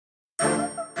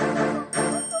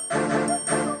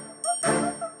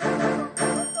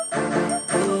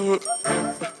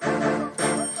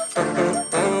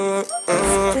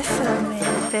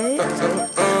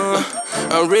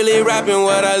really rapping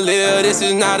what I live, this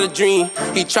is not a dream.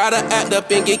 He try to act up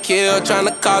and get killed, trying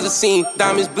to cause a scene.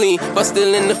 Diamonds bling, but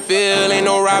still in the field, ain't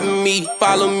no robbing me.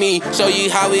 Follow me, show you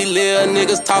how we live,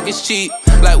 niggas talk is cheap.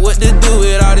 Like what to do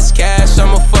with all this cash,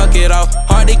 I'ma fuck it off.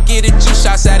 Hard to get it, 2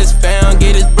 shots at his found,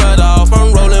 get his brother off.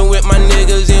 I'm rolling with my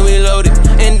niggas and we loaded,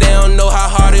 and they don't know how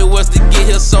hard it was to get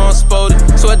here, so I'm spoiled.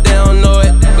 So they don't know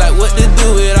it. Like what to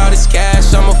do with all this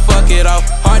cash, I'ma fuck it off.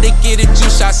 Hard to get it, 2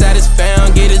 shots at his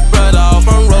found, get his brother off.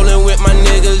 I'm rolling with my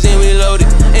niggas and we loaded,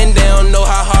 and they don't know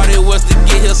how hard it was to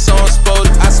get here, so I'm spoiled.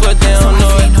 I swear they don't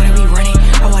know it. Know that we running.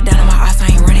 I walk down on my eyes,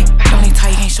 I ain't running. Don't even tell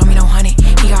you, can't show me no honey.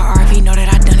 He got RV, know that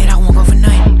I done it, I won't go for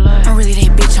nothing. I'm really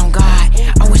that bitch on God.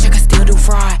 I wish I could still do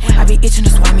fraud. I be itching to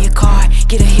swipe me a card,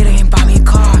 get a hitter and buy me a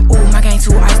car. Ooh, my game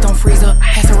too ice, don't freeze up.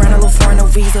 Pass around a little foreign, no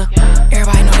visa.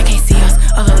 Everybody know they can't see us.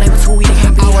 Other label too weak, they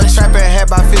can't beat us. I was trapping, had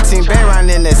about 15 band round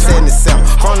in that 77.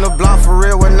 From the block for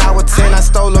real, when I was 10, I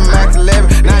stole a Mac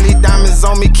 11. Now these diamonds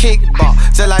on me kickball,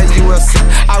 just like UFC.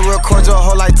 I record your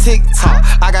hoe like TikTok.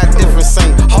 I got different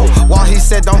sing. Ho, while he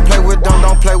said don't play with them,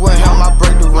 don't play with him, I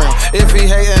break the rim. If he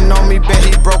hating on me, bet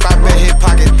he broke, I bet his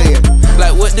pocket thin.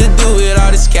 Like what to do with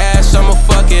all this cash, I'ma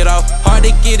fuck it off. Hard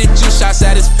to get it, 2 shots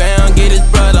at his found, get his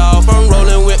brother off. I'm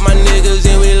rolling with my niggas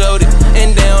and we loaded,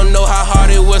 and they don't know how hard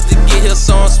it was to get here,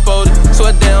 so I'm spoiled.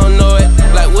 So they don't know it.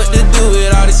 Like what to do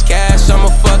with all this cash, I'ma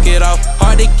fuck it off.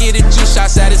 Hard to get it, 2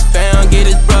 shots at his found, get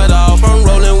his brother off. I'm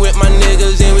rolling with my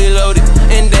niggas and we loaded,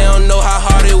 and they don't know how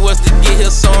hard it was to get here,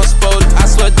 so I'm spoiled. I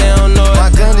swear they don't know it. My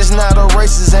gun is not a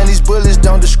racist and these bullets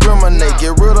don't discriminate.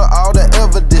 Get rid of all the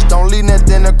evidence, don't leave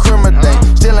nothing incriminate.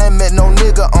 Still ain't met no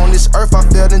nigga on this earth, I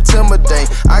felt intimidating.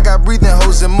 I got breathing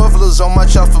holes and mufflers on my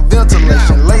chart for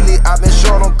ventilation. Lately I've been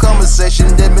short on conversation,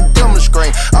 they been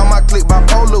demonstrating. All my click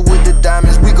bipolar with the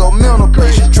diamonds, we go mental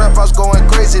patient. Trap house going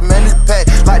crazy, man, it's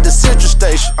packed like the Central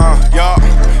Station.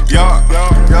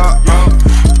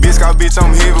 Bitch got bitch,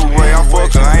 I'm heavyweight. I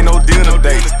fuck her, ain't no dinner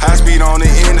date. High speed on the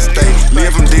interstate,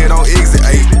 live from dead on exit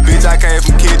 8. Bitch, I came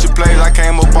from kitchen place, I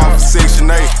came up off of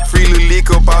Section 8. Freely lick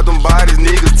up out them bodies,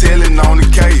 niggas telling on the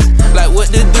case. Like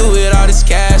what to do with all this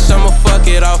cash, I'ma fuck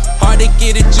it off. Hard to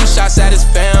get it, 2 shots at his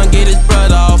found, get his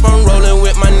brother off. I'm rolling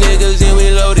with my niggas and we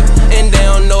loaded, and they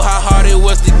don't know how hard it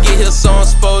was to get here, so I'm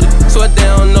spoiled. So they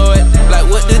don't know it. Like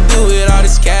what to do with all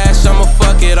this cash, I'ma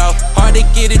fuck it off. Hard to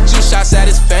get it, 2 shots at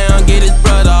his found, get his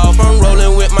brother off. I'm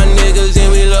rolling with my niggas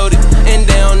and we loaded, and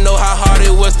they don't know how hard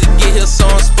it was to get here, so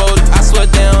I'm spoiled. I swear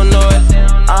they don't know it.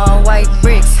 All white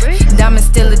bricks, diamonds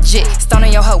still legit. Stone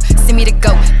on your hoe, send me the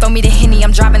go. Throw me the Henny,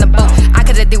 I'm driving the boat. I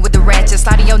coulda did with the ratchet,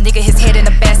 sliding your nigga his head in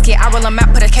a basket. I roll him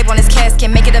out, put a cape on his casket,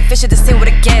 make it official to seal with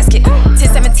a gasket.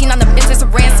 10-17 on the business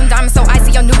of ransom, diamonds so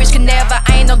icy, your new bitch can never.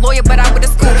 I ain't no lawyer, but I with a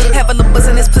school. Have a little buzz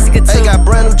in this pussy good too. Hey, got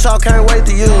brand new chalk, can't wait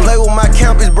to use. Play with my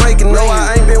camp, is breaking. No,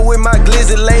 I ain't been with my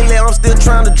glizzy lately, I'm still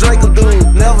trying to drink a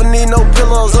dude. Never need no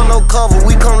pillows or no cover,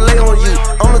 we come lay on you.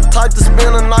 I'm the type to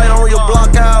spend a night on your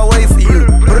block, I'll wait for you.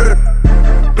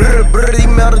 He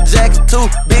metal jacket too.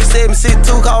 Big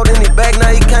 762 caught in his back, now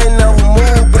he can't never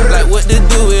move. Like what to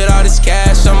do with all this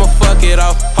cash, I'ma fuck it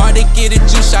off. Hard to get it,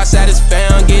 2 shots at his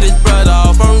found, get his brother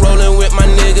off. I'm rolling with my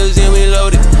niggas and we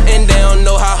loaded, and they don't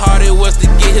know how hard it was to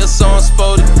get here, so I'm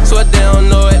spoiled. So they don't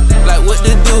know it. Like what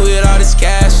to do with all this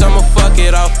cash, I'ma fuck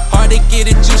it off. Hard to get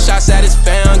it, 2 shots at his found.